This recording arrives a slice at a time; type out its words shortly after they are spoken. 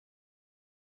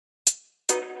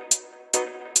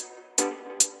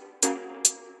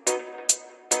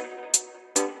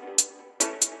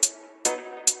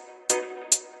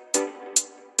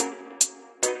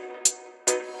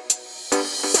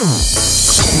Me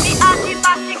a the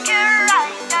bicycle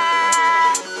rider.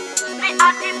 Me a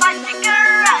the bicycle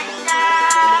rider.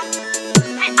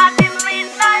 Me a the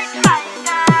midnight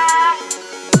rider.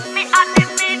 Me a the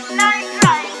midnight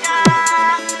rider.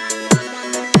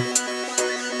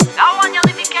 I want you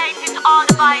dedicated to all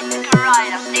the bicycle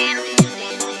riders.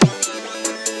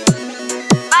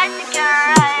 Bicycle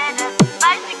rider,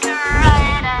 bicycle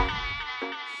rider.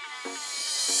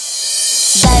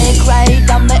 Bike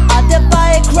rider, me a the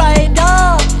bike rider.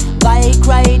 Bike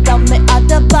rider, me a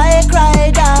the bike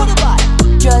rider.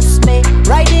 Just me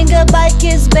riding a bike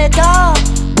is better.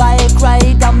 Bike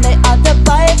rider, me a the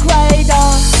bike rider.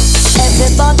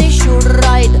 Everybody should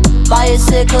ride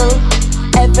bicycle.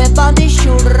 Everybody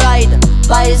should ride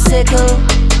bicycle.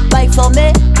 Bike for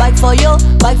me, bike for you,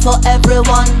 bike for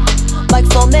everyone. Bike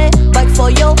for me, bike for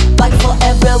you, bike for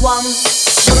everyone.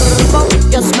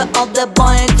 Yes, me a the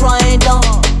bike rider.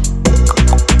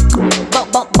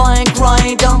 Bike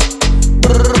rider.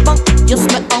 Yes,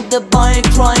 me a the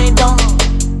bike rider.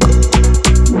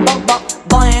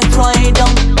 Bike rider.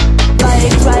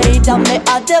 Bike rider, me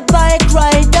a the bike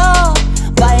rider.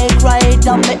 Bike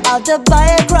rider, me a the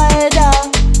bike rider.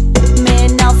 Me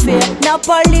no fear, no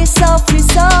police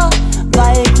officer.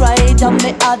 Bike rider,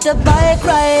 me a the bike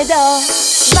rider.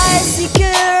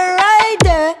 Bicycle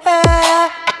rider.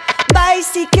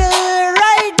 Bicycle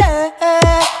rider.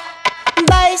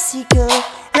 Bicycle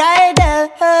rider.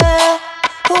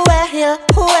 Who are here?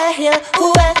 Who are here?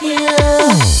 Who are here?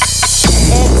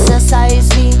 Exercise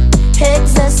me,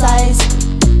 exercise.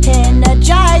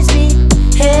 Energize me,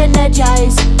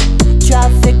 energize.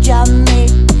 Traffic jam me,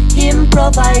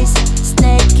 improvise.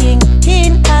 Snaking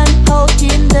in and out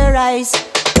in the rise.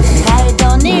 I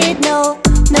don't need no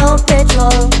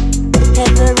petrol.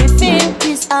 Everything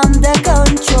is under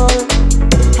control.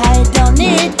 I don't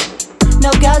need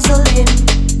no gasoline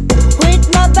with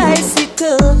my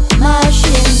bicycle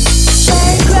machine.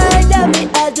 Bike rider, me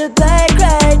a the bike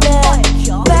rider.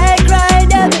 Bike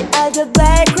rider, me a the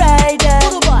bike rider.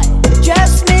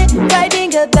 Just me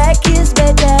riding a bike is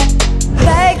better.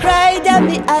 Bike rider,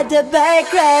 me a the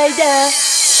bike rider.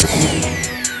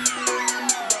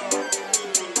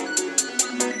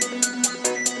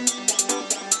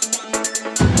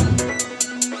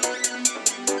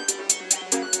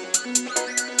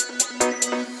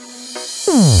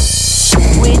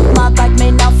 With my bike,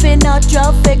 me not fear no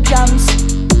traffic jams.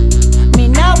 Me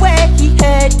not where he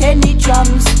hate any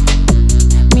drums.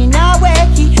 Me not where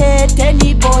he hate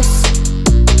any bus.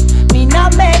 Me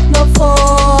not make no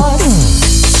fuss.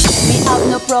 Me have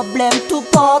no problem to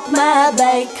park my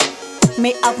bike.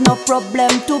 Me have no problem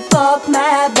to park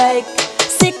my bike.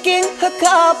 Sticking a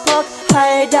car park,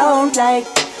 I don't like.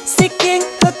 Sticking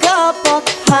a car park,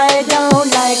 I don't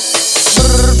like.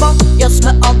 Yes,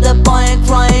 me have the bike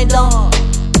rider.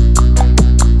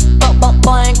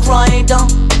 Bike rider.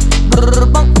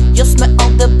 Yes, me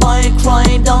have the bike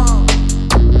rider.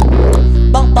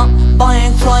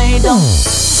 Bike rider.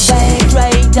 Bike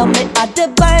rider, me have the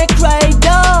bike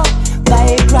rider.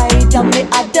 Bike rider, me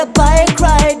have the bike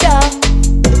rider.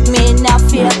 Me no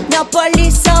fear no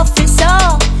police officer.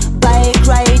 Bike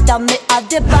rider, me have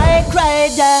the bike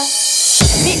rider.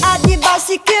 Me have the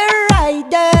bicycle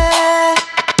rider.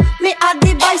 Me a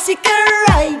the bicycle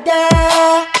rider.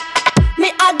 Me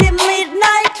a the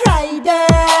midnight rider.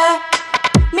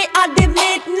 Me a the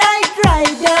midnight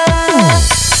rider.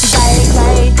 Bike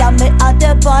rider, me a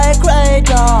the bike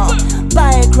rider.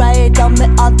 Bike rider, me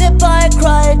a the bike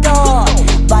rider.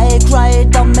 Bike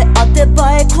rider, me a the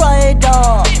bike rider.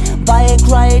 Bike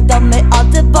rider, me a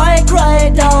the bike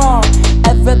rider.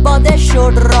 Everybody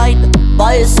should ride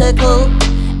bicycle.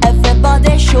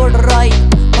 Everybody should ride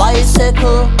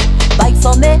bicycle. Bike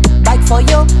for me, bike for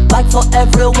you, bike for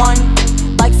everyone.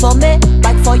 Bike for me,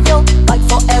 bike for you, bike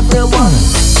for everyone.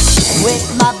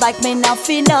 With my bike, me no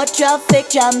fear no traffic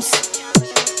jams.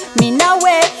 Me no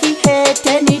way he hate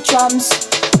any trams.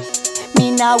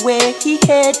 Me no way he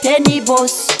hate any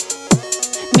bus.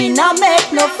 Me no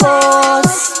make no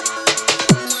fuss.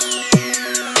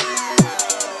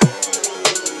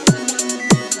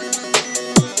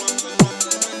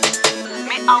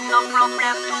 Me have no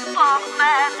problem to park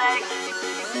my bike.